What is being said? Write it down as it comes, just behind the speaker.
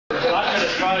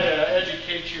try to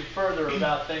educate you further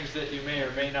about things that you may or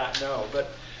may not know. But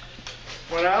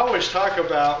when I always talk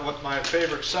about what my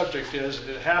favorite subject is,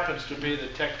 it happens to be the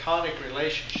tectonic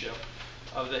relationship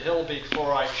of the Hillbeat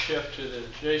chlorite shift to the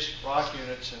adjacent rock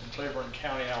units in Claiborne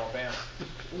County, Alabama.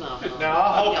 Now,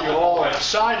 I hope you all are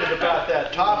excited about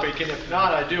that topic, and if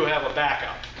not, I do have a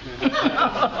backup.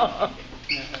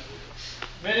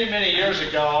 Many, many years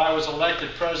ago, I was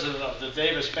elected president of the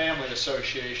Davis Family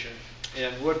Association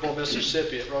in Woodville,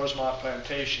 Mississippi at Rosemont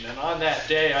Plantation. And on that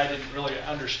day, I didn't really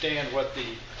understand what the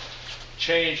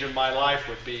change in my life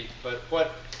would be. But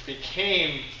what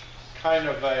became kind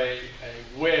of a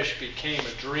wish became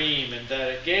a dream, in that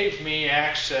it gave me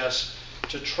access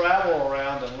to travel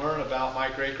around and learn about my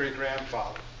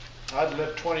great-great-grandfather. I'd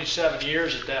lived 27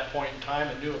 years at that point in time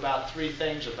and knew about 3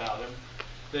 things about him: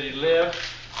 that he lived,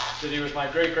 that he was my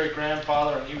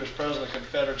great-great-grandfather, and he was President of the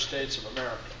Confederate States of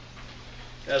America.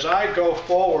 As I go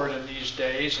forward in these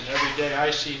days, and every day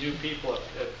I see new people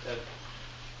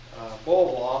at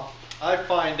Beauvoir, I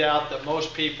find out that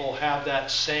most people have that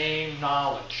same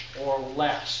knowledge, or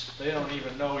less. They don't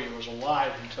even know he was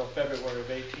alive until February of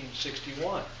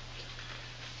 1861.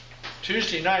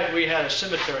 Tuesday night we had a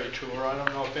cemetery tour. I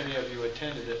don't know if any of you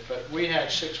attended it, but we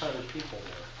had 600 people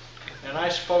there. And I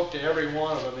spoke to every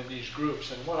one of them in these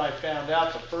groups. And what I found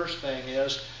out, the first thing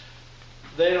is,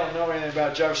 they don't know anything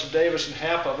about Jefferson Davis, and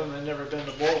half of them have never been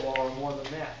to Beauvoir or more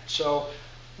than that. So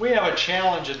we have a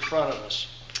challenge in front of us.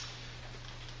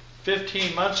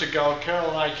 15 months ago, Carol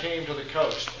and I came to the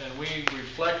coast, and we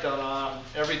reflected on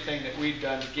everything that we've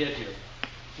done to get here.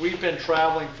 We've been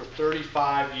traveling for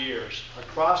 35 years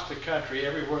across the country,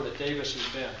 everywhere that Davis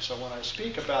has been. So when I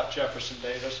speak about Jefferson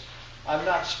Davis, I'm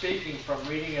not speaking from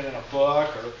reading it in a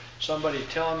book or somebody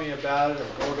telling me about it, or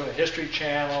go to the History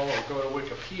Channel or go to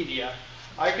Wikipedia.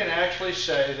 I can actually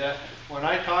say that when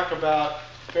I talk about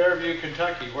Fairview,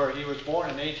 Kentucky, where he was born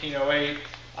in 1808,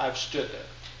 I've stood there.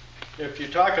 If you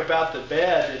talk about the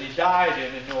bed that he died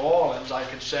in New Orleans, I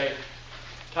can say,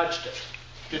 touched it.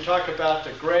 If you talk about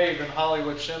the grave in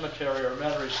Hollywood Cemetery or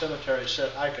Metairie Cemetery, said,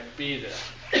 I can be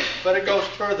there. But it goes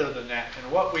further than that.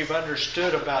 And what we've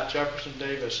understood about Jefferson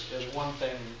Davis is one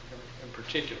thing in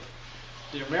particular.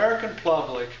 The American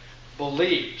public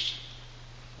believes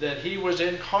that he was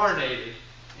incarnated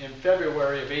in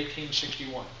February of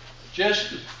 1861.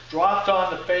 Just dropped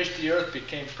on the face of the earth,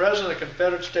 became President of the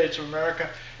Confederate States of America,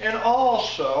 and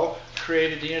also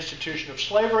created the institution of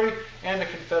slavery and the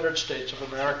Confederate States of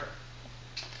America.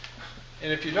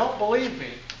 And if you don't believe me,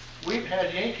 we've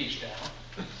had Yankees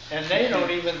down, and they don't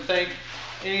even think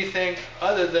anything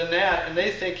other than that, and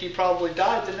they think he probably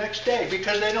died the next day,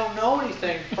 because they don't know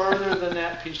anything further than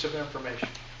that piece of information.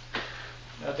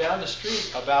 Now down the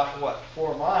street, about,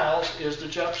 4 miles, is the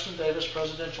Jefferson Davis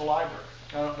Presidential Library.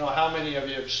 I don't know how many of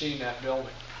you have seen that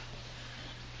building.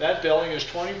 That building is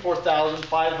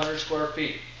 24,500 square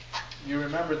feet. You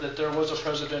remember that there was a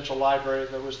presidential library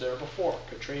that was there before.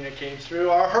 Katrina came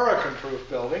through our hurricane-proof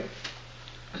building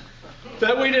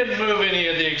that we didn't move any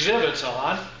of the exhibits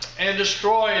on, and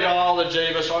destroyed all the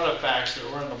Davis artifacts that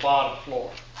were in the bottom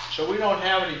floor. So we don't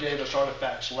have any Davis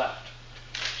artifacts left.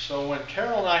 So when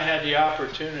Carol and I had the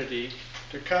opportunity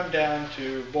to come down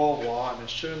to Beauvoir and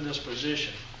assume this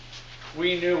position,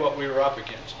 we knew what we were up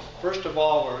against. First of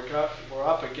all, we're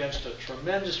up against a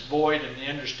tremendous void in the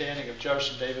understanding of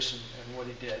Jefferson Davis and what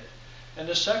he did. And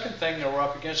the second thing that we're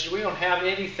up against is we don't have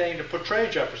anything to portray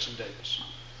Jefferson Davis.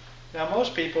 Now,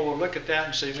 most people will look at that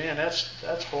and say, man, that's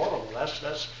horrible,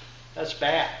 that's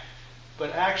bad.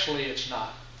 But actually, it's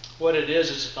not. What it is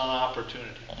it's an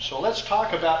opportunity. So let's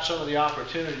talk about some of the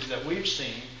opportunities that we've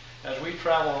seen as we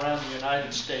travel around the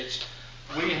United States.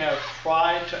 We have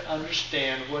tried to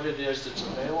understand what it is that's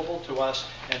available to us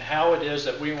and how it is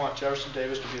that we want Jefferson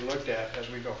Davis to be looked at as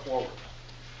we go forward.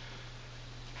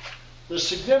 The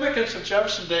significance of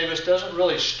Jefferson Davis doesn't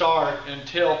really start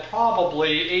until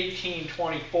probably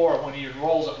 1824, when he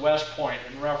enrolls at West Point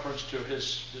in reference to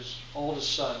his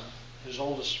oldest son, his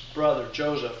oldest brother,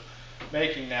 Joseph,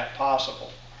 making that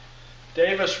possible.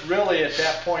 Davis really at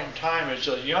that point in time is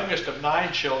the youngest of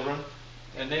 9 children.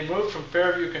 And they moved from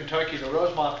Fairview, Kentucky to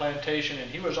Rosemont Plantation, and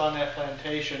he was on that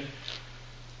plantation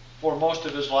for most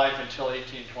of his life until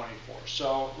 1824.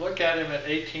 So look at him at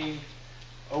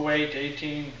 1808 to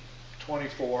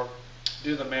 1824.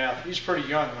 Do the math. He's pretty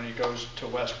young when he goes to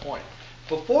West Point.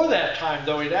 Before that time,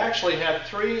 though, he'd actually had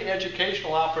 3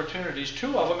 educational opportunities,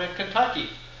 2 of them in Kentucky.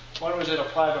 One was at a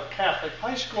private Catholic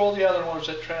high school, the other one was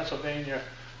at Transylvania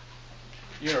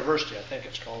University, I think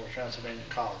it's called, or Transylvania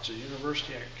College. The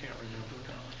university, I can't remember.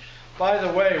 By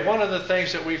the way, one of the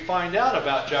things that we find out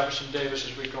about Jefferson Davis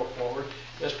as we go forward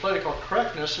is political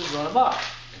correctness has run amok.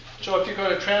 So if you go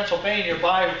to Transylvania,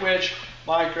 by which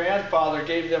my grandfather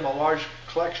gave them a large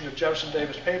collection of Jefferson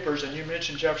Davis papers, and you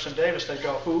mention Jefferson Davis, they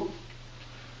go, who?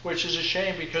 Which is a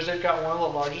shame because they've got one of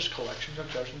the largest collections of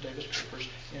Jefferson Davis papers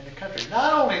in the country.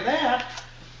 Not only that,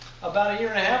 about a year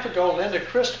and a half ago, Linda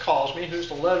Christ calls me, who's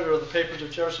the editor of the papers of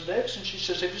Jefferson Davis, and she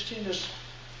says, have you seen this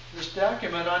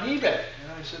document on eBay?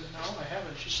 And I said, no, I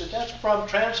haven't. She said, that's from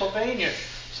Transylvania.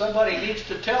 Somebody needs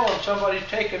to tell them somebody's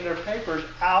taking their papers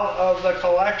out of the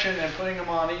collection and putting them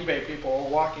on eBay. People are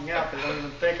walking out. They don't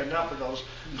even think enough of those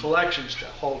collections to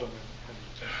hold them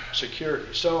in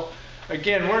security. So,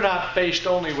 again, we're not faced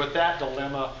only with that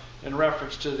dilemma in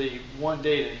reference to the one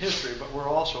date in history, but we're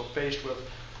also faced with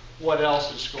what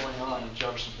else is going on in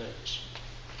Jefferson Davis.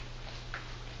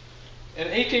 In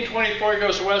 1824, he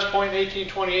goes to West Point. In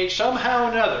 1828, somehow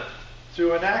or another,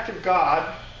 through an act of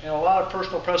God and a lot of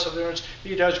personal perseverance,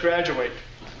 he does graduate.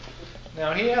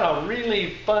 Now, he had a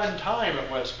really fun time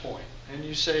at West Point. And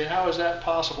you say, how is that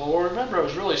possible? Well, remember, it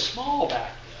was really small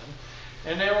back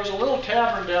then. And there was a little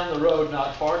tavern down the road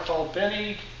not far called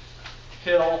Benny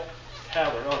Hill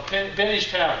Tavern. Or Benny's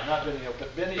Tavern, not Benny Hill,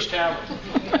 but Benny's Tavern.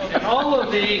 And all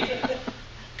of the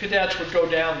cadets would go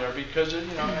down there because, you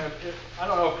know, I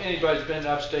don't know if anybody's been to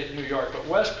upstate New York, but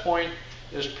West Point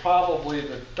is probably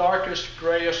the darkest,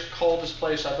 grayest, coldest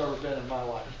place I've ever been in my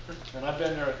life. And I've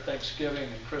been there at Thanksgiving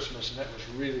and Christmas, and it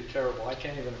was really terrible. I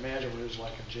can't even imagine what it was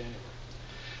like in January.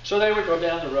 So they would go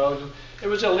down the road, and it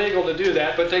was illegal to do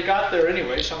that, but they got there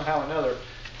anyway, somehow or another.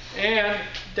 And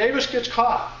Davis gets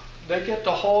caught. They get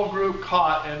the whole group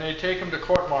caught, and they take him to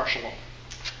court-martial him.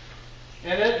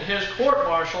 And at his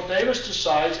court-martial, Davis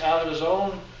decides, out of his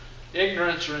own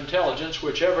ignorance or intelligence,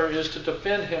 whichever, is to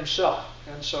defend himself.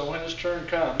 And so when his turn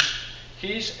comes,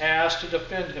 he's asked to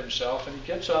defend himself, and he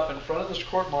gets up in front of this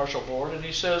court-martial board, and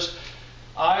he says,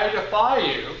 I defy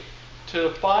you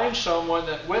to find someone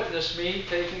that witnessed me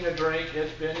taking a drink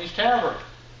at Benny's Tavern.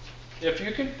 If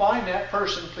you can find that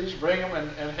person, please bring him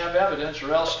and have evidence,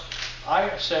 or else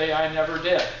I say I never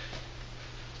did.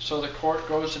 So the court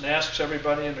goes and asks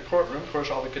everybody in the courtroom. Of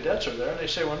course, all the cadets are there, and they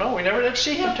say, well, no, we never did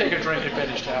see him take a drink at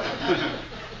Benny's Tavern.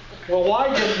 Well,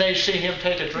 why didn't they see him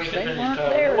take a drink at Benny's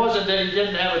Tavern? It wasn't that he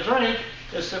didn't have a drink.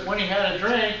 It's that when he had a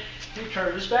drink, he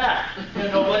turned his back.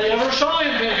 And nobody ever saw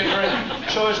him take a drink.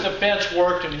 So his defense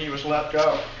worked, and he was let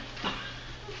go.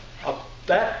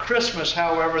 That Christmas,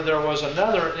 however, there was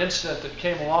another incident that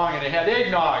came along, and they had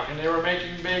eggnog, and they were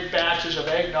making big batches of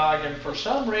eggnog, and for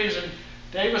some reason,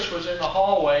 Davis was in the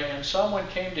hallway, and someone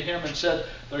came to him and said,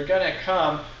 they're going to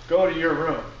come, go to your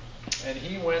room. And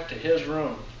he went to his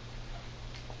room.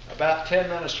 About 10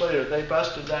 minutes later, they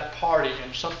busted that party,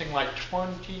 and something like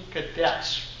 20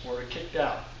 cadets were kicked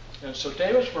out. And so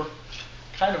Davis was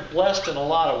kind of blessed in a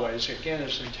lot of ways. Again,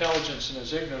 his intelligence and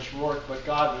his ignorance worked, but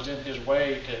God was in his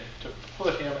way to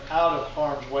put him out of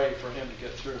harm's way for him to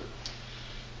get through.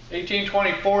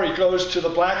 1824, he goes to the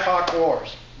Black Hawk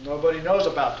Wars. Nobody knows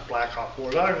about the Black Hawk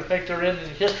Wars. I don't even think they're in the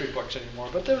history books anymore.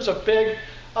 But there was a big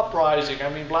uprising. I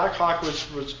mean, Black Hawk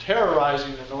was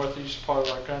terrorizing the northeast part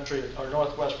of our country, or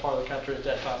northwest part of the country at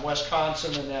that time,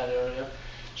 Wisconsin and that area.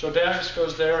 So Davis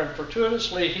goes there, and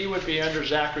fortuitously, he would be under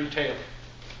Zachary Taylor.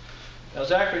 Now,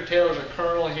 Zachary Taylor's a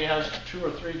colonel. He has 2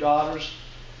 or 3 daughters.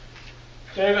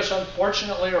 Davis,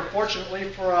 unfortunately, or fortunately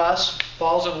for us,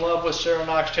 falls in love with Sarah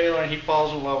Knox Taylor, and he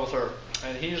falls in love with her.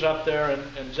 And he's up there,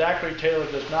 and Zachary Taylor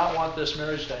does not want this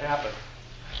marriage to happen.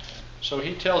 So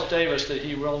he tells Davis that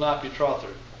he will not betroth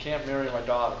her. Can't marry my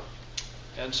daughter.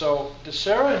 And so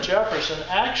Sarah and Jefferson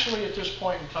actually at this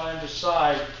point in time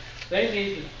decide they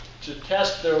need to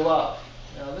test their love.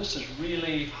 Now this is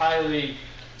really highly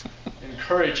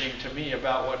encouraging to me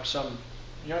about what some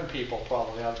young people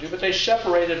probably ought to do. But they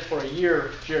separated for a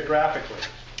year geographically.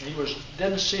 He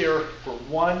didn't see her for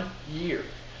 1 year.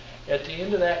 At the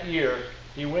end of that year,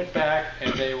 he went back,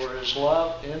 and they were in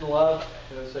love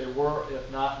as they were,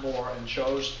 if not more, and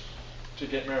chose to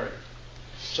get married.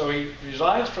 So he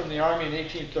resigns from the Army in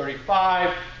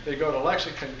 1835. They go to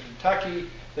Lexington, Kentucky.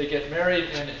 They get married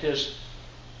in his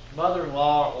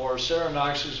mother-in-law, or Sarah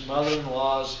Knox's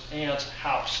mother-in-law's aunt's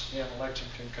house in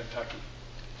Lexington, Kentucky.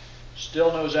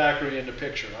 Still no Zachary in the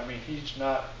picture. I mean, he's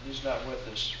not with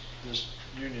this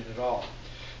union at all.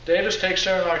 Davis takes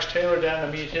Sarah Knox Taylor down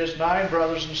to meet his 9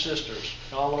 brothers and sisters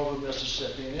all over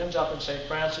Mississippi, and ends up in St.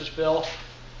 Francisville,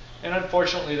 and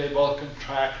unfortunately they both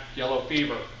contract yellow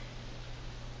fever.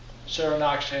 Sarah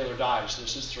Knox Taylor dies.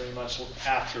 This is 3 months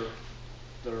after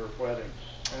their wedding.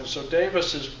 And so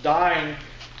Davis is dying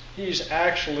he's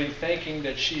actually thinking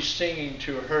that she's singing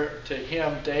to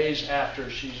him days after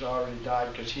she's already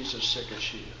died because he's as sick as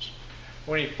she is.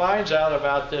 When he finds out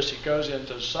about this, he goes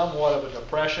into somewhat of a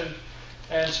depression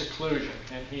and seclusion,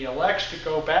 and he elects to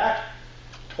go back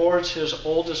towards his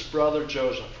oldest brother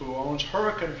Joseph, who owns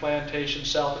Hurricane Plantation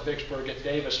south of Vicksburg at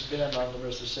Davis Bend on the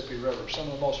Mississippi River, some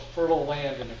of the most fertile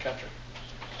land in the country.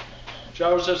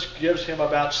 Joseph gives him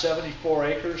about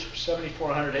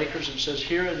 7,400 acres, and says,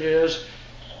 here it is,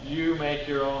 you make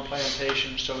your own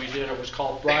plantation. So he did. It was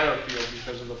called Briarfield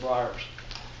because of the briars.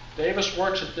 Davis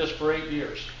works at this for 8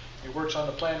 years. He works on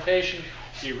the plantation,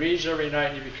 he reads every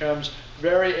night, and he becomes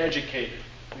very educated,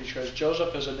 because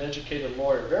Joseph is an educated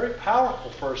lawyer, very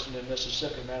powerful person in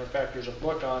Mississippi. Matter of fact, there's a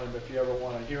book on him if you ever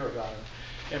want to hear about him.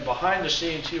 And behind the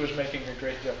scenes, he was making a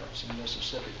great difference in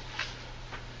Mississippi.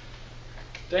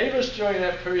 Davis, during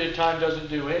that period of time, doesn't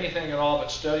do anything at all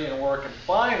but study and work. And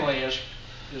finally,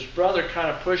 his brother kind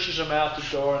of pushes him out the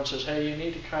door and says, hey, you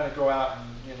need to kind of go out and,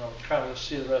 kind of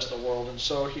see the rest of the world. And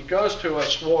so he goes to a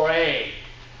soiree.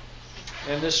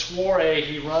 And this soiree,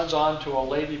 he runs onto a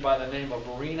lady by the name of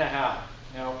Verena Howe.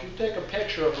 Now, if you take a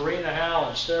picture of Verena Howe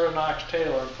and Sarah Knox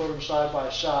Taylor and put them side by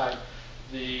side,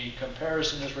 the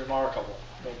comparison is remarkable.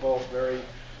 They're both very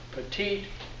petite,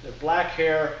 they're black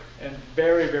hair, and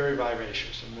very, very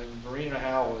vivacious. And then Verena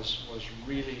Howe was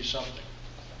really something.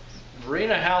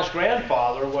 Verena Howe's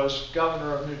grandfather was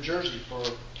governor of New Jersey for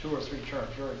 2 or 3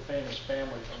 terms, very famous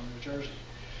family from New Jersey.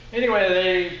 Anyway,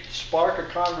 they spark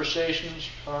a conversation.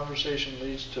 Conversation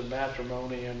leads to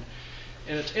matrimony, and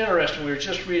it's interesting. We were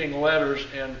just reading letters,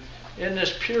 and in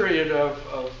this period of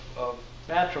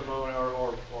matrimony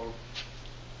or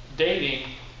dating,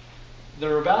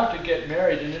 they're about to get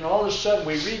married, and then all of a sudden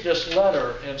we read this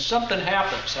letter, and something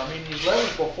happens. I mean, these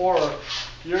letters before are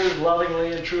yours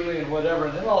lovingly and truly and whatever,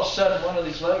 and then all of a sudden one of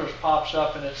these letters pops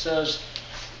up, and it says,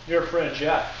 "Your friend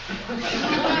Jack."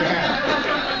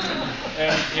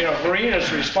 And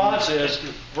Verena's response is,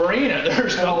 "Verena,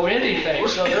 there's no anything."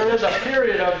 So there is a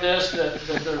period of this that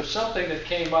there's something that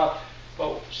came up,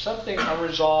 but something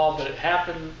unresolved, that it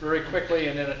happened very quickly,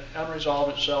 and then it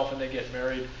unresolved itself, and they get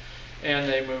married,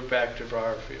 and they move back to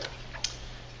Briarfield.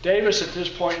 Davis, at this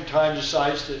point in time,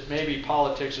 decides that maybe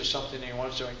politics is something he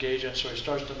wants to engage in, so he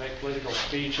starts to make political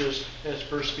speeches. His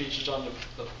first speech is on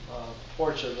the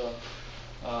porch of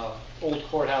the Old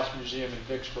Courthouse Museum in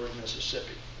Vicksburg,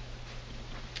 Mississippi.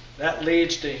 That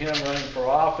leads to him running for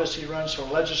office. He runs for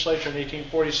legislature in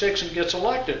 1846 and gets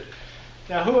elected.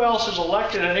 Now, who else is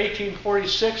elected in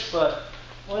 1846 but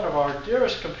one of our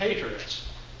dearest compatriots,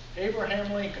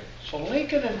 Abraham Lincoln? So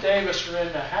Lincoln and Davis are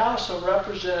in the House of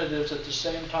Representatives at the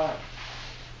same time.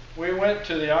 We went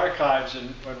to the archives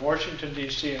in Washington,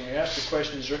 D.C., and we asked the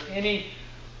question, is there any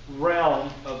realm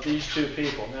of these two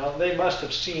people? Now, they must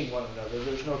have seen one another.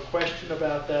 There's no question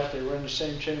about that. They were in the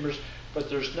same chambers, but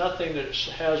there's nothing that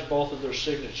has both of their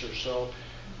signatures. So,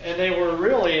 and they were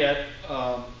really at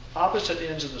opposite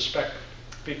ends of the spectrum,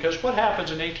 because what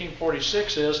happens in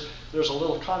 1846 is there's a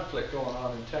little conflict going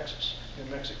on in Texas, in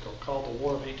Mexico, called the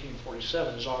War of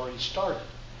 1847, has already started.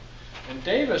 And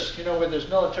Davis, with his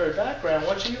military background,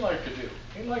 what's he like to do?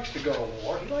 He likes to go to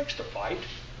war. He likes to fight.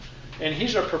 And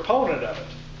he's a proponent of it.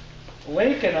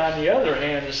 Lincoln, on the other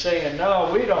hand, is saying,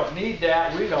 no, we don't need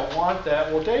that, we don't want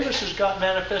that. Well, Davis has got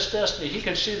manifest destiny. He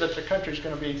can see that the country's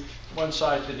going to be one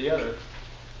side to the other.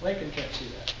 Lincoln can't see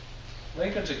that.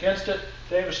 Lincoln's against it.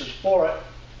 Davis is for it.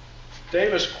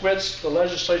 Davis quits the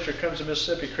legislature, comes to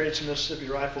Mississippi, creates the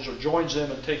Mississippi Rifles, or joins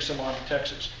them and takes them on to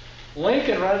Texas.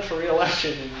 Lincoln runs for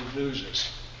re-election and he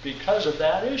loses because of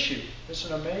that issue. It's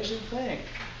an amazing thing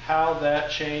how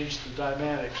that changed the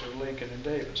dynamics of Lincoln and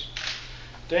Davis.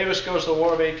 Davis goes to the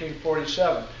War of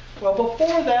 1847. Well,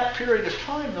 before that period of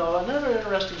time, though, another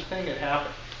interesting thing had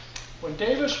happened. When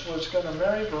Davis was going to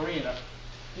marry Verena,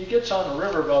 he gets on a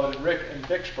riverboat in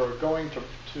Vicksburg going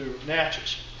to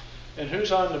Natchez. And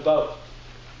who's on the boat?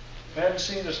 I haven't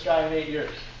seen this guy in 8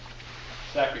 years.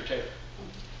 Zachary Taylor.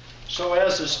 So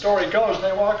as the story goes,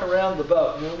 they walk around the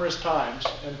boat numerous times,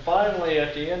 and finally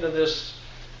at the end of this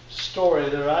story,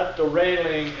 they're at the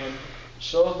railing, and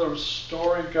so the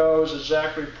story goes as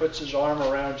Zachary puts his arm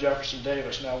around Jefferson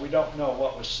Davis. Now, we don't know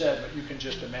what was said, but you can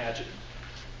just imagine.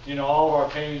 All of our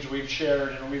pains we've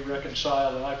shared, and we've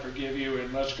reconciled, and I forgive you,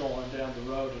 and let's go on down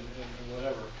the road, and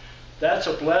whatever. That's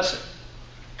a blessing.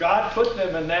 God put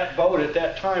them in that boat at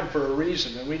that time for a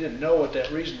reason, and we didn't know what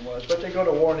that reason was. But they go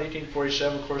to war in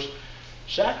 1847. Of course,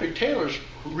 Zachary Taylor's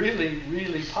really,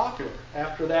 really popular.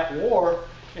 After that war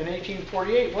in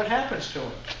 1848, what happens to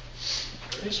him?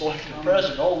 He's elected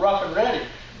president, rough and ready,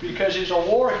 because he's a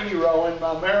war hero, and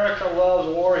America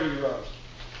loves war heroes.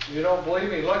 You don't believe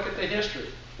me? Look at the history.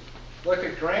 Look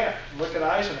at Grant. Look at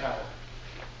Eisenhower.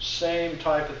 Same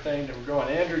type of thing that we're going.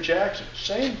 Andrew Jackson.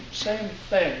 Same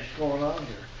thing going on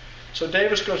here. So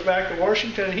Davis goes back to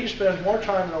Washington, and he spends more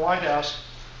time in the White House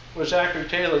with Zachary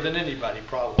Taylor than anybody,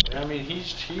 probably. I mean,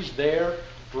 he's there.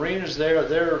 Breen is there.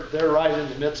 They're right in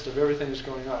the midst of everything that's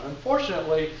going on.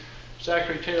 Unfortunately,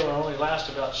 Zachary Taylor only lasts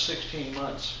about 16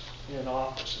 months in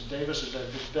office, and Davis is at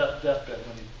his deathbed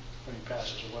when he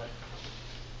passes away.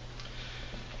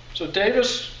 So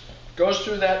Davis goes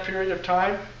through that period of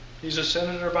time. He's a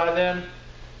senator by then.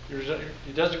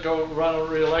 He doesn't go run a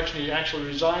re-election. He actually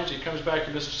resigns. He comes back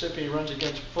to Mississippi. He runs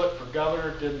against Foote for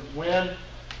governor. Didn't win.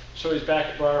 So he's back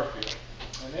at Briarfield.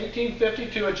 In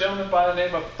 1852, a gentleman by the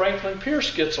name of Franklin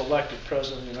Pierce gets elected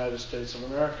President of the United States of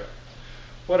America.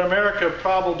 What America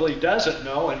probably doesn't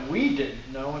know, and we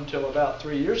didn't know until about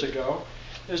 3 years ago,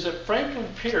 is that Franklin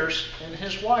Pierce and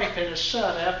his wife and his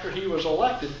son, after he was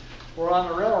elected, were on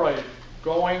the railroad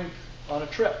going on a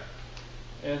trip.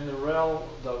 And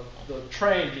the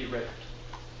train derailed.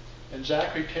 And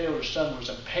Zachary Taylor's son was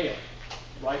impaled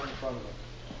right in front of him.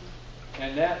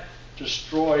 And that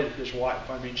destroyed his wife.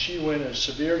 I mean, she went in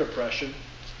severe depression.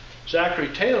 Zachary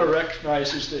Taylor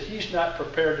recognizes that he's not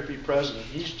prepared to be president.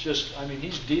 He's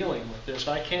dealing with this.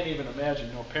 I can't even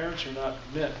imagine. No, parents are not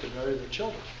meant to bury their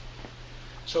children.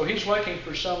 So he's looking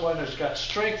for someone who's got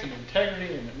strength and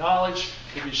integrity and knowledge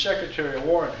to be Secretary of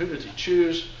War. And who does he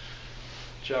choose?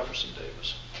 Jefferson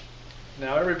Davis.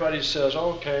 Now everybody says,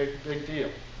 okay, big deal.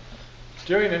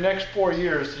 During the next 4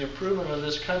 years, the improvement of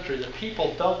this country that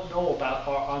people don't know about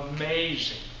are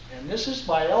amazing. And this is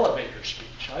my elevator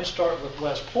speech. I start with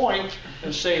West Point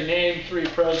and say, name 3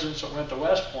 presidents that went to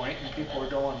West Point, and people are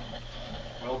going,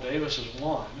 well, Davis is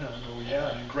one. And I go,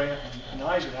 yeah, and Grant and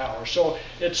Eisenhower. So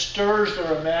it stirs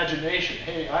their imagination.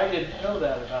 Hey, I didn't know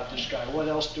that about this guy. What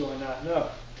else do I not know?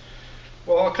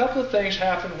 Well, a couple of things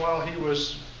happened while he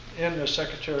was in the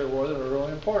Secretary of War that are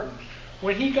really important.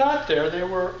 When he got there, they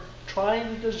were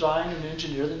trying to design and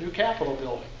engineer the new Capitol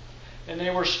building. And they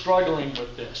were struggling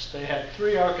with this. They had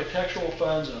 3 architectural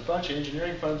funds and a bunch of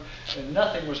engineering funds, and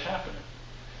nothing was happening.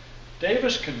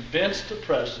 Davis convinced the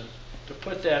president to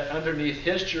put that underneath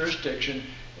his jurisdiction,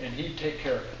 and he'd take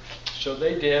care of it. So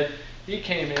they did. He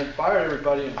came in, fired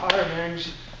everybody, and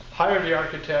hired the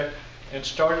architect, and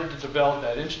started to develop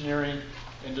that engineering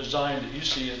and design that you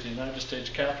see at the United States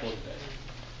Capitol today.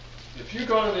 If you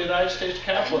go to the United States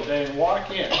Capitol today and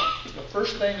walk in, the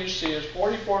first thing you see is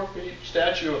 44 feet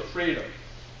Statue of Freedom,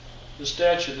 the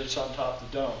statue that's on top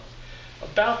of the dome.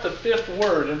 About the 5th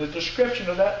word in the description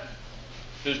of that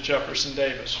is Jefferson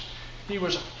Davis. He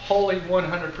was wholly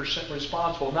 100%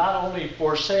 responsible, not only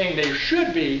for saying there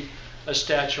should be a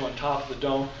statue on top of the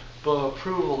dome, but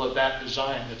approval of that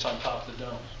design that's on top of the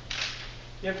dome.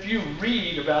 If you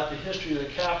read about the history of the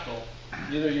Capitol,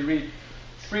 either you read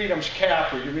Freedom's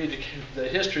Cap or you read the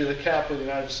history of the Capitol of the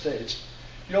United States,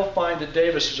 you'll find that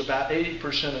Davis is about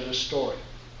 80% of the story.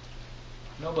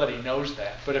 Nobody knows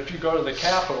that. But if you go to the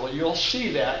Capitol, you'll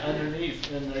see that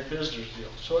underneath in their visitors deal.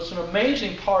 So it's an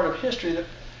amazing part of history that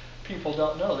people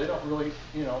don't know. They don't really,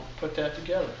 put that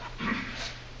together.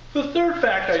 The third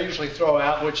fact I usually throw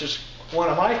out, which is one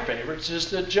of my favorites,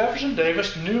 is that Jefferson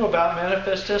Davis knew about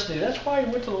manifest destiny. That's why he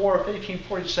went to the War of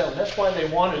 1847. That's why they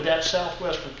wanted that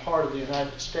southwestern part of the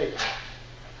United States.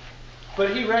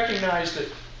 But he recognized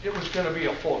that it was going to be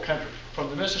a full country. From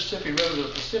the Mississippi River to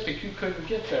the Pacific, you couldn't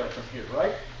get there from here,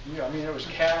 right? It was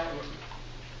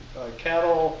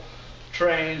cattle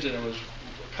trains, and it was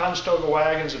Conestoga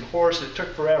wagons and horse. It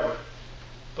took forever.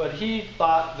 But he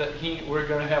thought that we're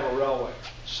going to have a railway.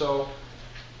 So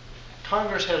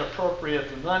Congress had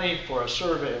appropriated the money for a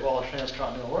survey of all the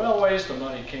transcontinental railways. The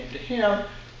money came to him.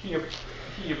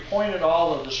 He appointed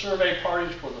all of the survey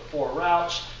parties for the 4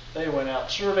 routes. They went out,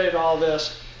 surveyed all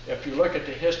this. If you look at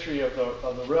the history of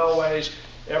the railways,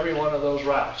 every one of those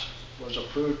routes was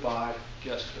approved by,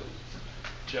 guess who?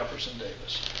 Jefferson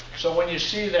Davis. So when you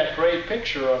see that great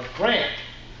picture of Grant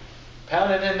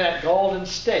pounded in that Golden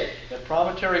State at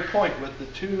Promontory Point with the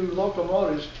 2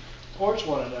 locomotives towards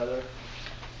one another,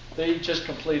 they just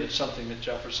completed something that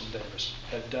Jefferson Davis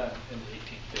had done in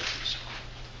the 1850s.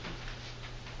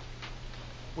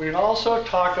 We also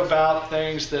talk about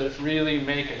things that really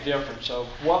make a difference of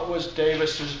what was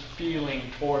Davis's feeling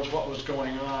towards what was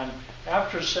going on.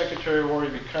 After Secretary of War, he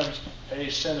becomes a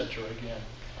senator again.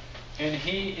 And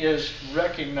he is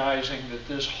recognizing that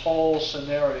this whole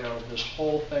scenario, this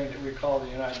whole thing that we call the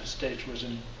United States, was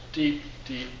in deep,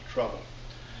 deep trouble.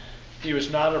 He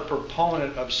was not a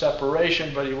proponent of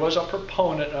separation, but he was a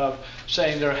proponent of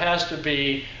saying there has to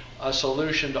be a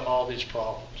solution to all these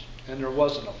problems. And there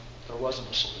wasn't there wasn't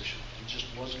a solution. It just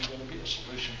wasn't going to be a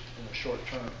solution in the short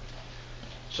term.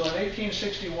 So in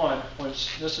 1861, when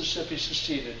Mississippi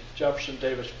seceded, Jefferson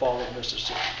Davis followed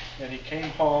Mississippi, and he came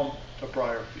home to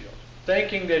Briarfield,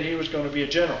 thinking that he was going to be a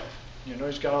general. You know,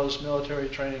 he's got all this military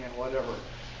training and whatever.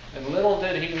 And little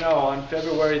did he know, on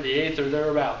February the 8th or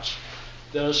thereabouts,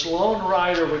 that a lone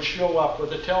rider would show up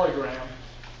with a telegram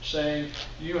saying,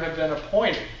 you have been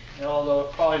appointed. And although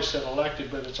it probably said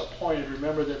elected, but it's appointed.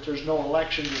 Remember that there's no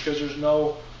election because there's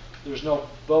no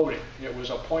voting. It was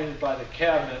appointed by the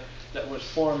cabinet that was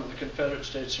formed of the Confederate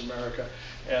States of America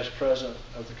as President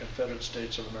of the Confederate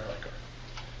States of America.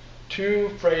 Two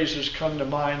phrases come to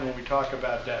mind when we talk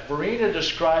about that. Verena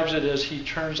describes it as he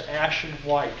turns ashen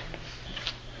white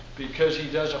because he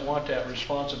doesn't want that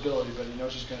responsibility, but he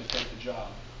knows he's going to take the job.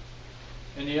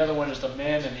 And the other one is the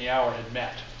man and the hour had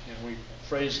met. And we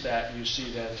phrase that, and you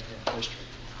see that in history.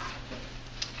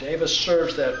 Davis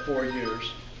serves that 4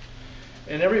 years.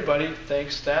 And everybody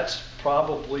thinks that's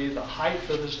probably the height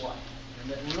of his life.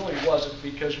 And it really wasn't,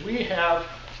 because we have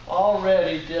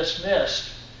already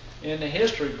dismissed in the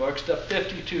history books the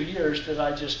 52 years that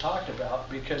I just talked about,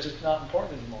 because it's not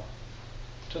important anymore.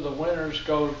 To the winners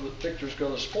go, the victors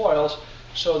go the spoils,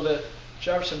 so that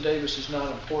Jefferson Davis is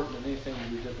not important in anything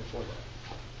that we did before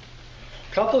that.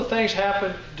 A couple of things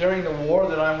happened during the war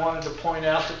that I wanted to point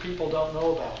out that people don't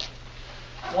know about.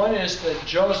 One is that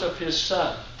Joseph, his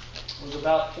son, was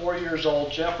about 4 years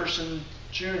old. Jefferson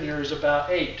Jr. is about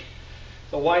 8.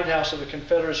 The White House of the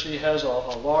Confederacy has a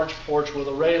large porch with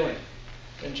a railing.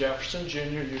 And Jefferson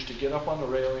Jr. used to get up on the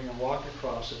railing and walk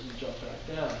across it and jump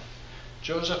back down.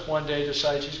 Joseph one day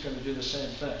decides he's going to do the same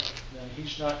thing. And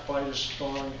he's not quite as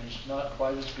strong, he's not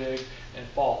quite as big, and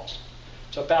falls.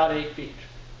 It's about 8 feet.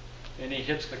 And he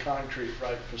hits the concrete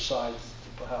right beside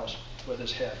the house with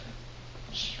his head.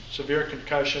 Severe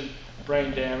concussion,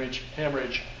 brain damage,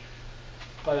 hemorrhage.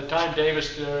 By the time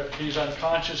Davis, he's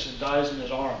unconscious and dies in his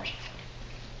arms.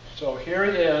 So here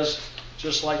he is,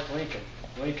 just like Lincoln.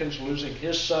 Lincoln's losing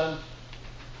his son,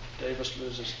 Davis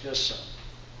loses his son.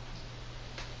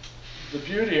 The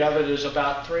beauty of it is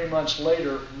about 3 months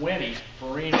later, Winnie,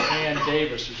 Verena Ann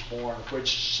Davis, is born,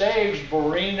 which saves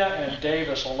Verena and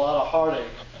Davis a lot of heartache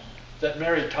that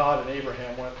Mary Todd and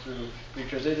Abraham went through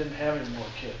because they didn't have any more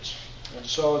kids. And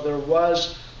so there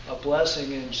was a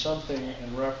blessing in something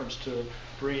in reference to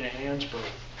Verena Ann's birth,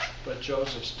 but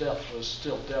Joseph's death was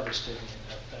still devastating in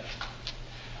that fashion.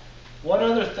 One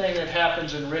other thing that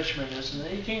happens in Richmond is in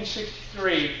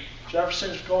 1863,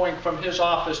 Jefferson's going from his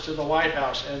office to the White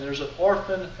House, and there's an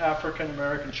orphan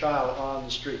African-American child on the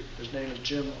street. His name is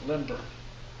Jim Lindbergh.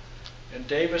 And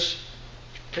Davis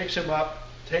picks him up,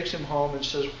 takes him home, and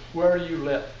says, where do you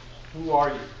live? Who are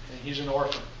you? And he's an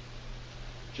orphan.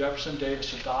 Jefferson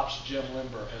Davis adopts Jim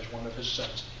Lindbergh as one of his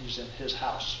sons. He's in his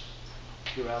house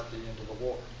throughout the end of the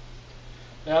war.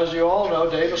 Now, as you all know,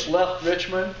 Davis left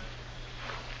Richmond.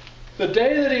 The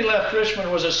day that he left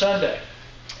Richmond was a Sunday,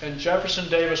 and Jefferson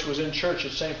Davis was in church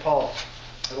at St. Paul's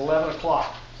at 11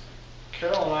 o'clock.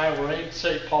 Carol and I were in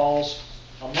St. Paul's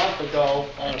a month ago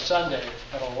on a Sunday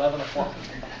at 11 o'clock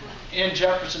in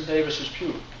Jefferson Davis's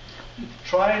pew,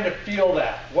 trying to feel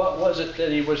that. What was it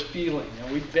that he was feeling?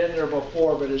 And we've been there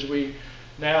before, but as we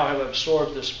now have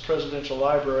absorbed this presidential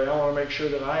library, I want to make sure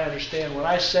that I understand when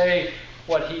I say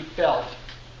what he felt,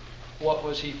 what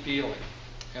was he feeling?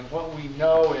 And what we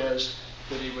know is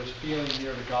that he was feeling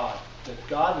near to God, that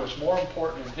God was more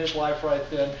important in his life right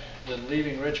then than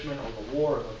leaving Richmond or the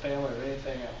war or the family or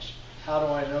anything else. How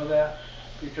do I know that?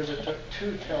 Because it took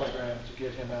 2 telegrams to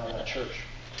get him out of that church.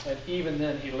 And even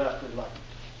then he left reluctant.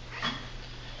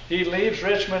 He leaves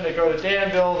Richmond, they go to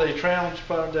Danville, they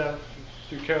transfer down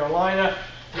to Carolina.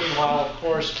 Meanwhile, of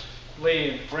course,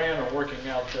 Lee and Grant are working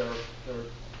out their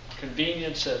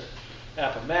convenience at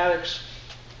Appomattox.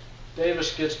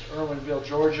 Davis gets to Irwinville,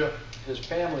 Georgia. His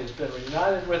family has been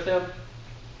reunited with him,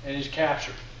 and he's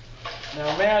captured.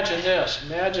 Now imagine this.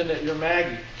 Imagine that you're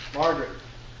Margaret,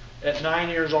 at 9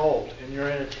 years old, and you're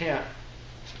in a tent.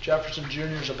 Jefferson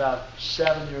Jr. is about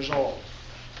 7 years old.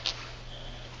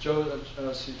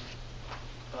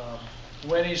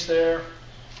 Winnie's there,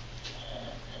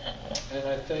 and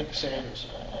I think Samuel's.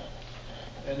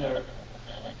 And their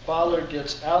father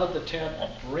gets out of the tent.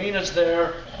 Verena's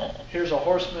there. Here's a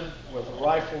horseman with a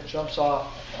rifle, jumps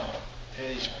off,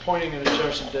 and he's pointing at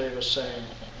Jefferson Davis saying,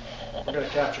 we're going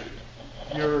to capture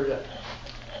you. You're it.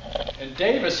 And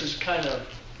Davis is kind of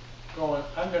going,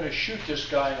 I'm going to shoot this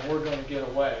guy and we're going to get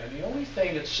away. And the only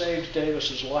thing that saves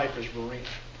Davis's life is Verena.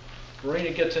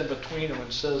 Verena gets in between them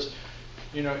and says,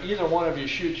 you know, either one of you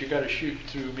shoots, you got to shoot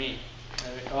through me.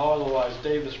 And otherwise,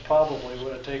 Davis probably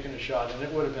would have taken a shot, and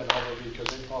it would have been over because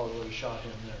they probably would have shot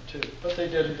him there too. But they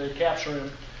didn't. They captured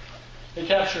him. They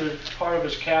captured part of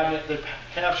his cabinet. They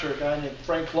captured a guy named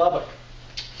Frank Lubbock,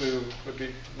 who would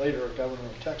be later a governor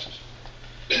of Texas.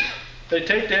 They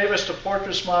take Davis to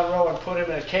Fortress Monroe and put him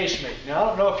in a casemate. Now, I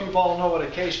don't know if you all know what a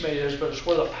casemate is, but it's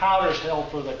where the powder's held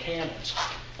for the cannons.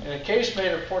 And a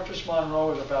casemate at Fortress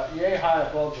Monroe is about yay high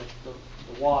above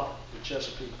the water, the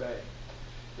Chesapeake Bay.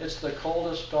 It's the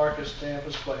coldest, darkest,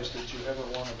 dampest place that you ever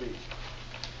want to be.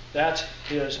 That's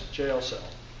his jail cell.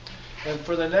 And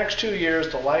for the next 2 years,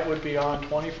 the light would be on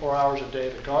 24 hours a day.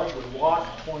 The guards would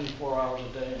walk 24 hours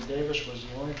a day, and Davis was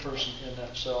the only person in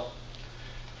that cell.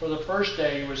 For the first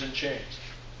day, he was in chains.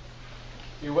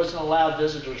 He wasn't allowed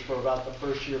visitors for about the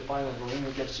first year. Finally,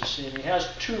 Verena gets to see him. He has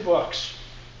 2 books.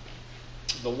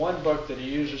 The one book that he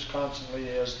uses constantly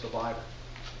is the Bible.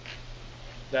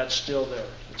 That's still there.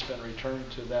 It's been returned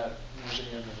to that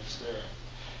museum, and it's there.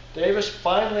 Davis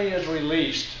finally is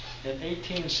released in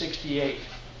 1868.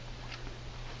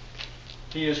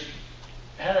 He has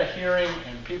had a hearing,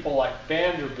 and people like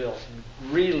Vanderbilt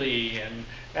and Greeley and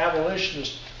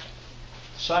abolitionists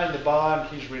signed the bond.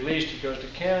 He's released. He goes to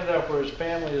Canada, where his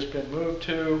family has been moved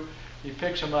to. He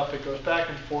picks him up. It goes back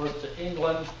and forth to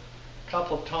England a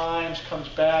couple of times, comes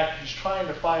back. He's trying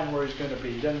to find where he's going to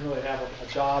be. He doesn't really have a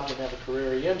job, doesn't have a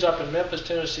career. He ends up in Memphis,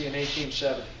 Tennessee in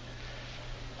 1870.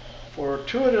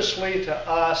 Fortuitously to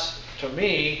us, to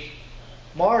me,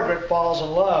 Margaret falls in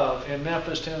love in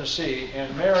Memphis, Tennessee,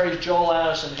 and marries Joel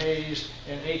Addison Hayes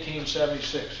in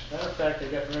 1876. Matter of fact, they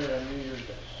got married on New Year's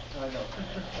Day. I know.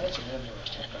 That's an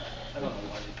interesting fact. I don't know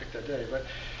why you picked that day, but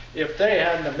if they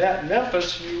hadn't met in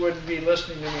Memphis, you wouldn't be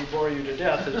listening to me bore you to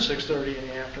death at 6:30 in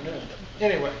the afternoon.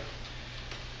 Anyway,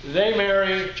 they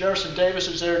marry. Jefferson Davis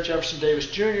is there. Jefferson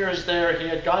Davis Jr. is there. He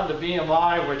had gone to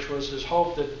VMI, which was his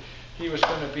hope that he was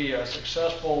going to be a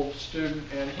successful student,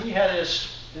 and he had his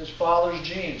father's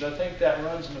genes. I think that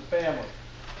runs in the family.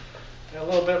 And a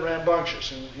little bit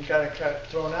rambunctious, and he got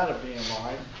thrown out of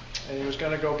VMI, and he was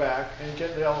going to go back and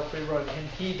get the L3 run, and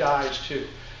he dies too.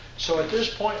 So at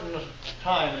this point in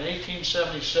time, in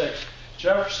 1876,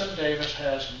 Jefferson Davis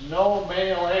has no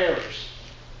male heirs.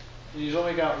 He's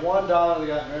only got one daughter that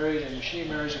got married, and she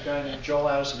marries a guy named Joel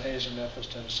Addison Hayes in Memphis,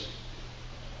 Tennessee.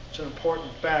 It's an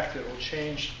important fact that will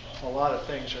change a lot of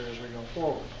things here as we go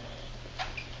forward.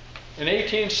 In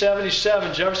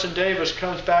 1877, Jefferson Davis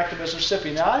comes back to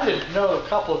Mississippi. Now, I didn't know a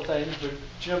couple of things, but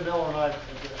Jim Miller and I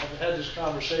have had this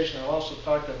conversation. I've also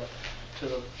talked to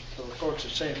the folks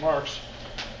at St. Mark's.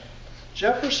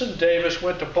 Jefferson Davis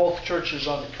went to both churches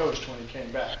on the coast when he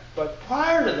came back. But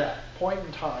prior to that point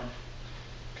in time,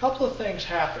 a couple of things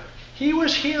happened. He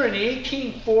was here in the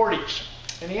 1840s,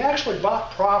 and he actually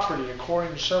bought property,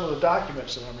 according to some of the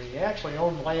documents that I'm reading. He actually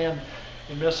owned land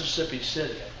in Mississippi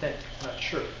City, I think. I'm not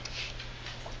sure.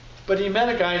 But he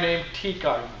met a guy named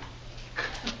Teagarden.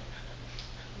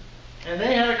 And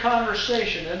they had a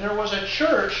conversation, and there was a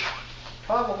church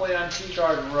probably on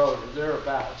Teagarden Road or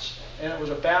thereabouts. And it was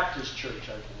a Baptist church,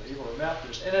 I believe, or a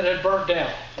Methodist. And it had burnt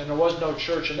down, and there was no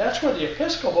church. And that's where the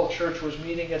Episcopal Church was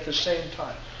meeting at the same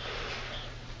time.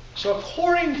 So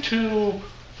according to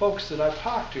folks that I've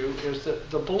talked to, is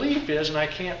that the belief is, and I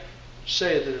can't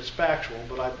say that it's factual,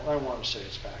 but I want to say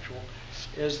it's factual,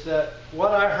 is that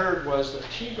what I heard was that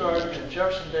Teagarden and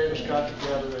Jefferson Davis got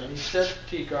together, and he said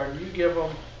to Teagarden, you give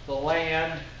them the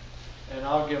land, and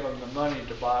I'll give them the money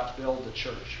to build the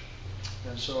church.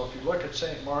 And so if you look at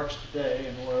St. Mark's today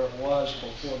and where it was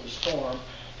before the storm,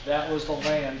 that was the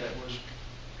land that was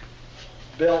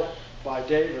built by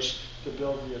Davis to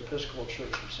build the Episcopal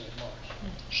Church in St. Mark's.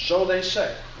 So they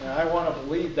say. And I want to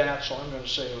believe that, so I'm going to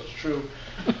say it was true.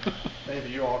 Maybe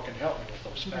you all can help me with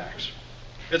those facts.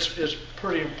 It's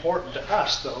pretty important to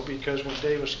us, though, because when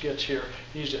Davis gets here,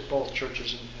 he's at both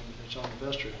churches and it's on the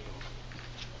vestry of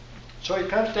both. So he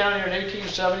comes down here in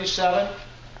 1877.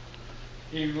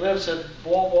 He lives at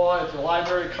Bois at the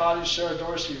Library Cottage. Sarah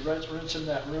Dorsey rents in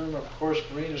that room. Of course,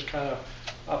 Marina's kind of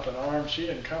up in arms. She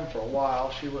didn't come for a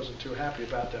while. She wasn't too happy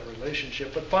about that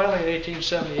relationship. But finally, in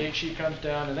 1878, she comes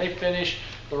down, and they finish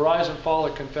The Rise and Fall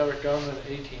of Confederate Government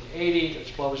in 1880.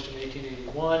 It's published in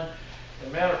 1881. As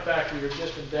a matter of fact, we were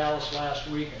just in Dallas last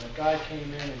week, and a guy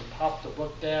came in and popped the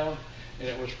book down, and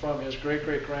it was from his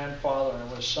great-great-grandfather, and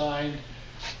it was signed,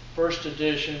 first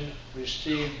edition,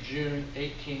 received June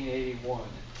 1881,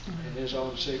 in his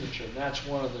own signature, and that's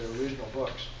one of the original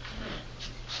books.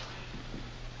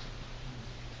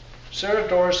 Sarah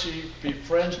Dorsey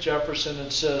befriends Jefferson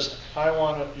and says, I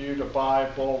want you to buy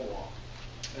Beauvoir.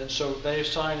 And so they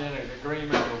sign in an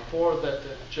agreement before that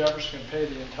Jefferson can pay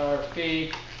the entire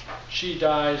fee, She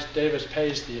dies, Davis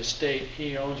pays the estate,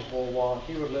 he owns Bullwong,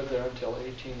 he would live there until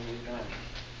 1889.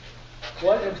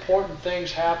 What important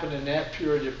things happened in that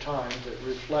period of time that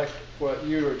reflect what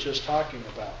you were just talking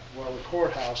about? Well, the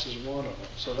courthouse is one of them.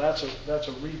 So that's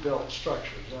a rebuilt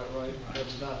structure, is that right?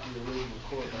 That's not the original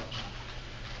courthouse.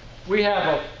 We have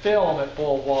a film at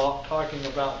Bullwong talking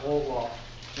about Bullwong,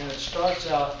 and it starts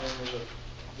out, and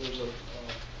there's a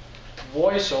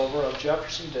voiceover of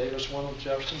Jefferson Davis, one of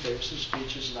Jefferson Davis's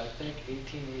speeches in, I think,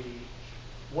 1880.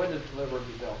 When did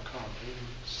Liberty Bell come?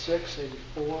 86,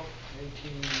 84,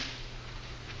 18...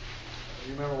 Do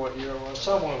you remember what year it was?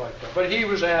 Somewhere like that. But he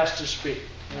was asked to speak.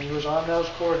 And he was on those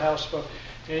courthouse spoke.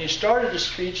 And he started his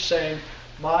speech saying,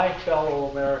 "My fellow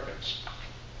Americans."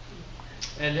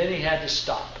 And then he had to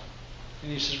stop.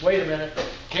 And he says, "Wait a minute,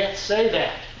 can't say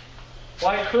that."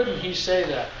 Why couldn't he say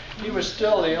that? He was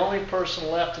still the only person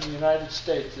left in the United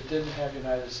States that didn't have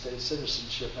United States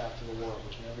citizenship after the war. It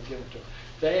was never given to him.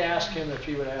 They asked him if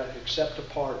he would accept a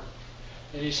pardon.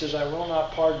 And he says, "I will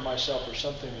not pardon myself for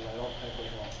something that I don't think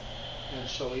was wrong." And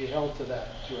so he held to that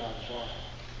throughout his life.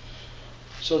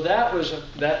 So that was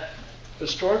that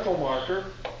historical marker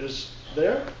is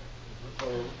there,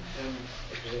 and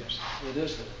it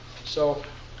is there. So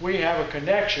we have a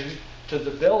connection to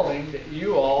the building that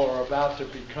you all are about to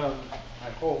become, I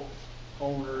hope,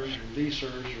 owners or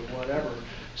leasers or whatever.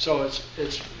 So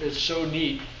it's so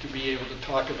neat to be able to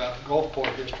talk about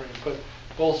Gulfport history and put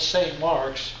both St.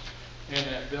 Mark's and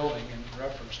that building in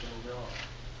reference to where we are.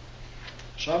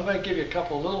 So I'm going to give you a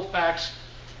couple of little facts,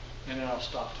 and then I'll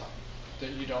stop talking,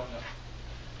 that you don't know.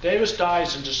 Davis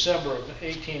dies in December of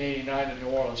 1889 in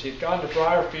New Orleans. He'd gone to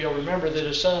Briarfield. Remember that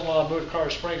his son-in-law moved to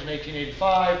Colorado Springs in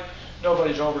 1885.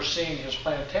 Nobody's overseeing his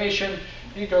plantation.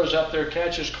 He goes up there,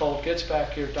 catches cold, gets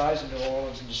back here, dies in New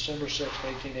Orleans on December 6,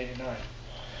 1889.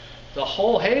 The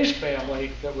whole Hayes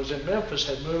family that was in Memphis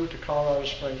had moved to Colorado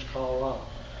Springs, Colorado.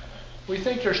 We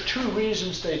think there's two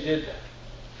reasons they did that.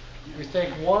 We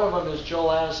think one of them is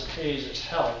Joel Hayes'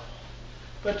 health.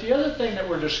 But the other thing that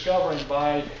we're discovering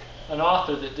by an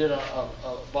author that did a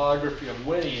biography of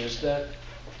Winnie is that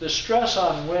the stress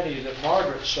on Winnie that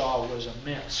Margaret saw was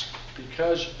immense.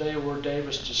 Because they were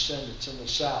Davis descendants in the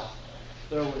South,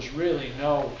 there was really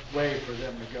no way for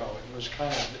them to go. It was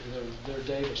kind of, they're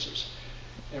Davises.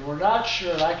 And we're not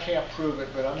sure, and I can't prove it,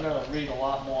 but I'm going to read a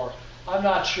lot more. I'm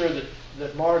not sure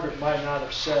that Margaret might not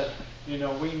have said, you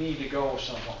know, we need to go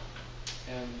somewhere.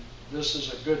 And this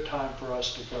is a good time for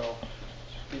us to go.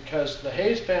 Because the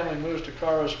Hayes family moves to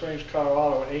Colorado Springs,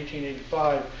 Colorado in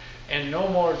 1885, and no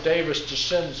more Davis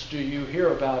descendants do you hear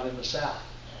about in the South.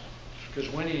 Because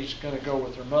Winnie's going to go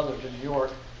with her mother to New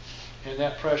York, and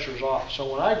that pressure's off.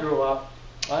 So when I grew up,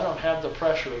 I don't have the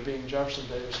pressure of being Jefferson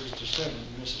Davis's descendant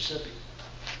in Mississippi.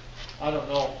 I don't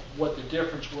know what the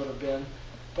difference would have been,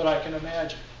 but I can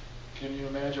imagine. Can you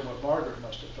imagine what Margaret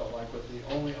must have felt like with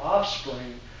the only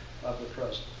offspring of the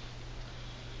president?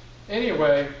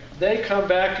 Anyway, they come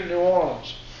back to New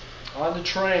Orleans on the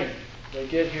train. They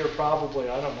get here probably,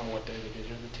 I don't know what day they get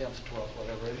here, the 10th, 12th,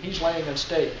 whatever, and he's laying in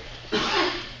state.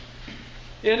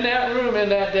 In that room in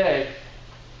that day,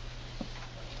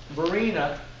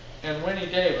 Verena and Winnie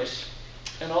Davis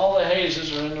and all the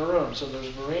Hayeses are in the room. So there's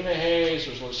Verena Hayes,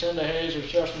 there's Lucinda Hayes,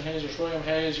 there's Jefferson Hayes, there's William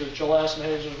Hayes, there's Jelassen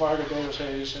Hayes, there's Margaret Davis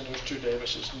Hayes, and there's two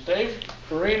Davises. And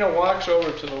Verena walks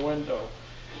over to the window.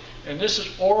 And this is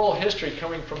oral history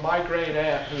coming from my great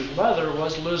aunt, whose mother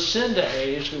was Lucinda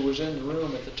Hayes, who was in the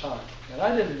room at the time. And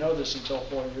I didn't know this until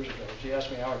 4 years ago. She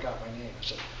asked me how I got my name. I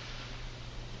said,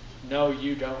 "No,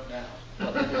 you don't now."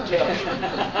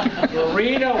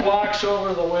 Verena walks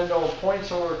over the window,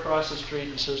 points over across the street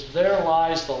and says, "There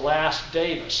lies the last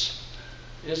Davis.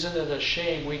 Isn't it a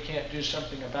shame we can't do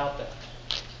something about that?"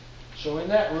 So in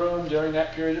that room during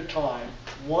that period of time,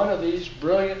 one of these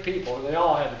brilliant people, they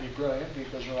all had to be brilliant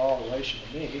because they're all relation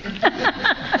to me,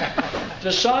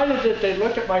 decided that they'd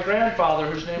look at my grandfather,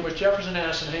 whose name was Jefferson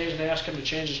Addison Hayes, and ask him to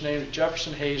change his name to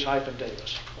Jefferson Hayes -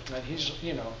 Davis. And he's,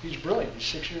 you know, he's brilliant. He's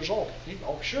 6 years old.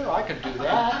 Oh, sure, I could do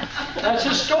that. That's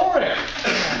historic.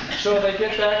 So they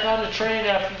get back on the train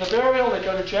after the burial. They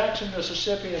go to Jackson,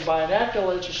 Mississippi, and by an act of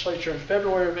legislature in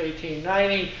February of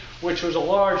 1890, which was a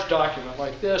large document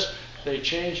like this, they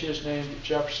changed his name to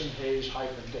Jefferson Hayes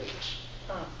 - Davis.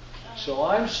 So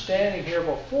I'm standing here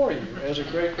before you as a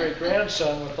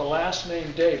great-great-grandson with the last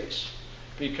name Davis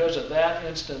because of that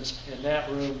instance in that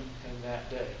room in that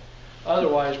day.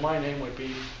 Otherwise, my name would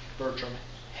be Bertram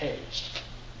Hayes.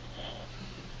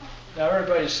 Now,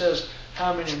 everybody says,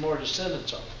 how many more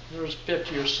descendants are there? There's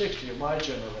 50 or 60 of my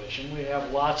generation. We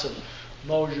have lots of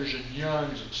Mosers and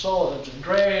Youngs and Sullivans and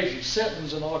Grays and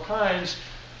Sintons and all kinds.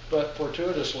 but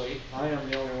fortuitously, I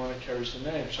am the only one that carries the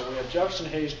name. So we have Jefferson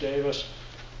Hayes Davis,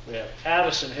 we have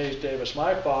Addison Hayes Davis,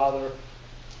 my father.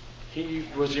 He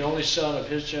was the only son of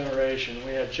his generation.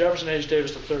 We have Jefferson Hayes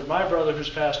Davis III, my brother who's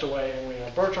passed away, and we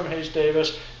have Bertram Hayes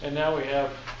Davis, and now we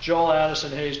have Joel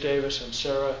Addison Hayes Davis and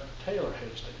Sarah Taylor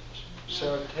Hayes Davis.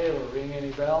 Sarah Taylor, ring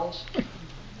any bells?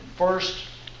 First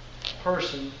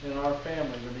person in our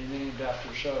family to be named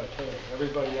after Sarah Taylor.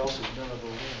 Everybody else has been a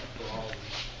balloon for all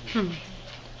these years.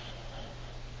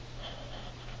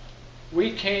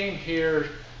 We came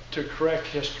here to correct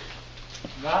history.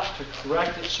 Not to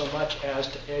correct it so much as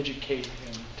to educate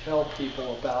and tell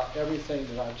people about everything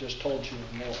that I've just told you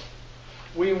and more.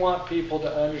 We want people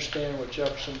to understand what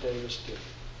Jefferson Davis did.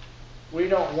 We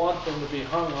don't want them to be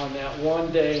hung on that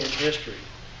one day in history,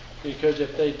 because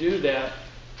if they do that,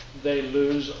 they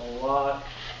lose a lot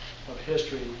of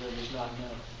history that is not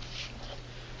known.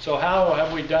 So how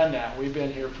have we done that? We've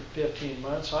been here for 15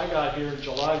 months. I got here in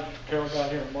July, Carol got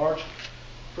here in March.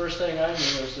 First thing I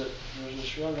knew was that there was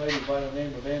this young lady by the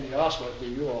name of Andy Oswald, who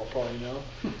you all probably know,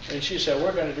 and she said,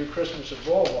 we're going to do Christmas at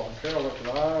Boulevard. And Carol looked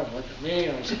at her and looked at me,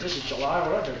 and I said, this is July,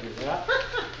 we're not going to do that.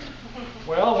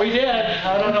 Well, we did.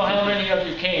 I don't know how many of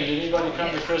you came. Did anybody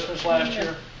come to Christmas last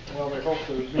year? Well, we hope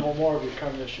there's no more of you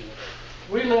come this year.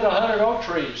 We lit 100 oak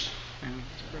trees.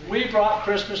 We brought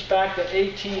Christmas back to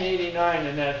 1889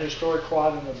 in that historic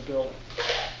quadrant of the building.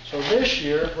 So this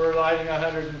year, we're lighting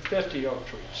 150 oak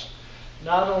trees.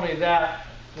 Not only that,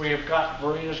 we have got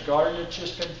Marina's Garden that's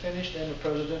just been finished and the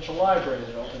Presidential Library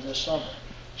that opened this summer.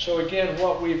 So again,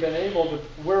 what we've been able to,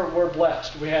 we're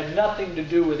blessed. We had nothing to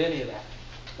do with any of that.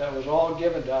 That was all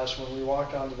given to us when we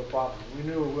walked onto the property. We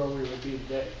knew where we would be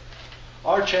today.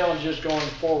 Our challenge is going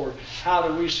forward, how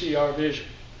do we see our vision?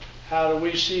 How do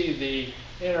we see the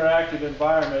interactive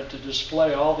environment to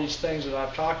display all these things that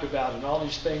I've talked about and all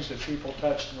these things that people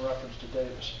touched in reference to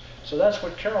Davis? So that's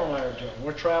what Carol and I are doing.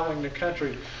 We're traveling the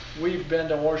country. We've been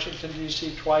to Washington,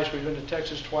 D.C. twice. We've been to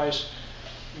Texas twice.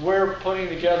 We're putting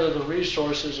together the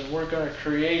resources, and we're going to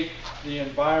create the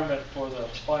environment for the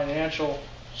financial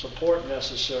support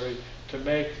necessary to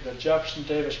make the Jefferson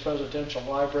Davis Presidential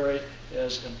Library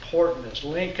as important as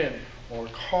Lincoln or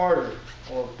Carter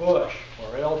or Bush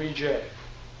or LBJ.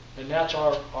 And that's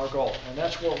our goal. And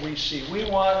that's what we see. We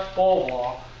want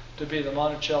Beauvoir to be the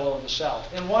Monticello of the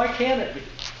South. And why can't it be?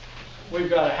 We've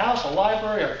got a house, a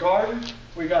library, a garden.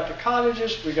 We've got the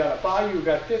cottages. We've got a bayou. We've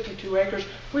got 52 acres.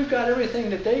 We've got everything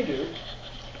that they do.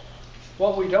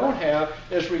 What we don't have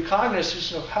is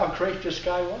recognizance of how great this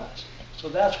guy was. So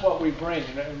that's what we bring.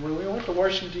 And when we went to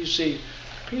Washington, D.C.,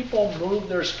 people moved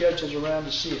their schedules around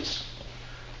to see us.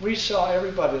 We saw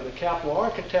everybody, the Capitol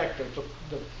architect,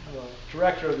 the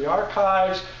director of the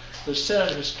archives, the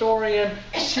Senate historian,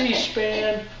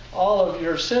 C-SPAN, all of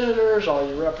your senators, all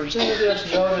your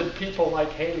representatives, noted people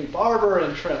like Haley Barbour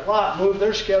and Trent Lott moved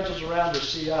their schedules around to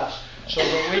see us so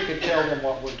that we could tell them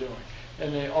what we're doing.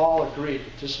 And they all agreed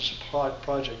that this is a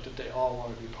project that they all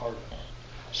want to be part of.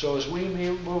 So as we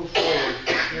move forward,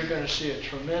 you're going to see a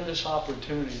tremendous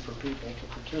opportunity for people to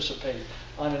participate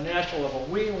on a national level.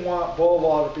 We want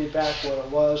Beauvoir to be back what it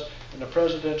was, and the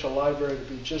Presidential Library to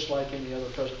be just like any other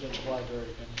presidential library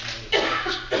in the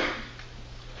United States.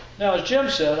 Now, as Jim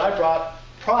said, I brought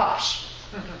props.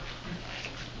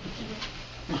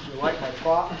 You like my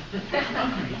prop?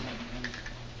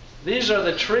 These are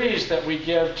the trees that we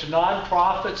give to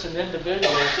nonprofits and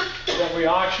individuals that we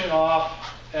auction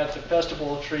off at the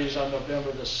Festival of Trees on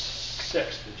November the 6th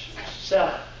this year.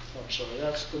 7th. I'm sorry,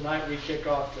 that's the night we kick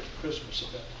off the Christmas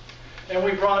event. And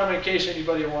we brought them in case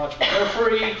anybody wants them. They're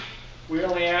free. We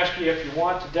only ask you if you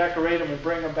want to decorate them and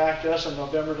bring them back to us on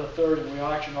November the 3rd, and we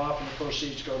auction off, and the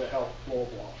proceeds go to help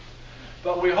Beauvoir.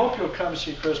 But we hope you'll come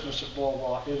see Christmas at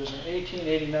Beauvoir. It is an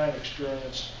 1889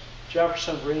 experience.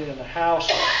 Jefferson reading in the house,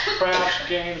 crafts,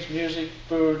 games, music,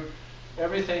 food,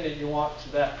 everything that you want to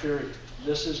that period.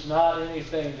 This is not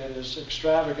anything that is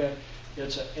extravagant.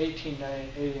 It's an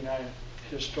 1889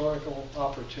 historical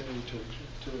opportunity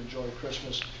to enjoy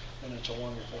Christmas, and it's a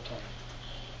wonderful time.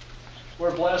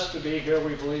 We're blessed to be here.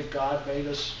 We believe God made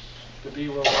us to be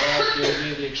where we're at, gave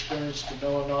me the experience to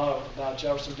know and know about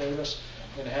Jefferson Davis,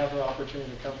 and to have the opportunity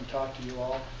to come and talk to you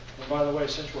all. And by the way,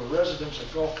 since we're residents of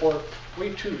Gulfport,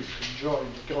 we too enjoy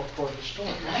the Gulfport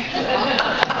story. Thank you so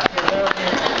much.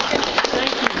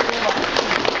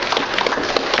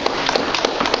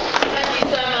 Thank you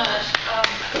so much.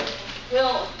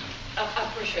 Will, I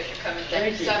appreciate you coming.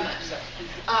 Thank you so much.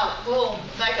 We'll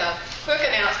make a quick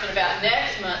announcement about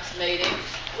next month's meeting.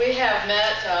 We have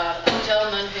met a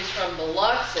gentleman who's from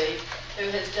Biloxi who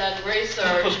has done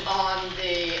research on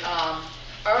the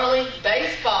early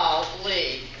baseball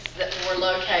leagues. that were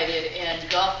located in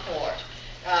Gulfport.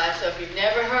 So if you've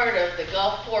never heard of the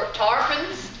Gulfport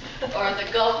tarpons or the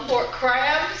Gulfport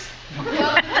crabs, come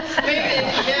to this meeting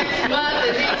next month,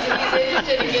 and he's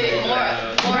interested in getting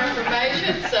more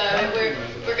information. So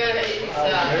we're going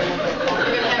to.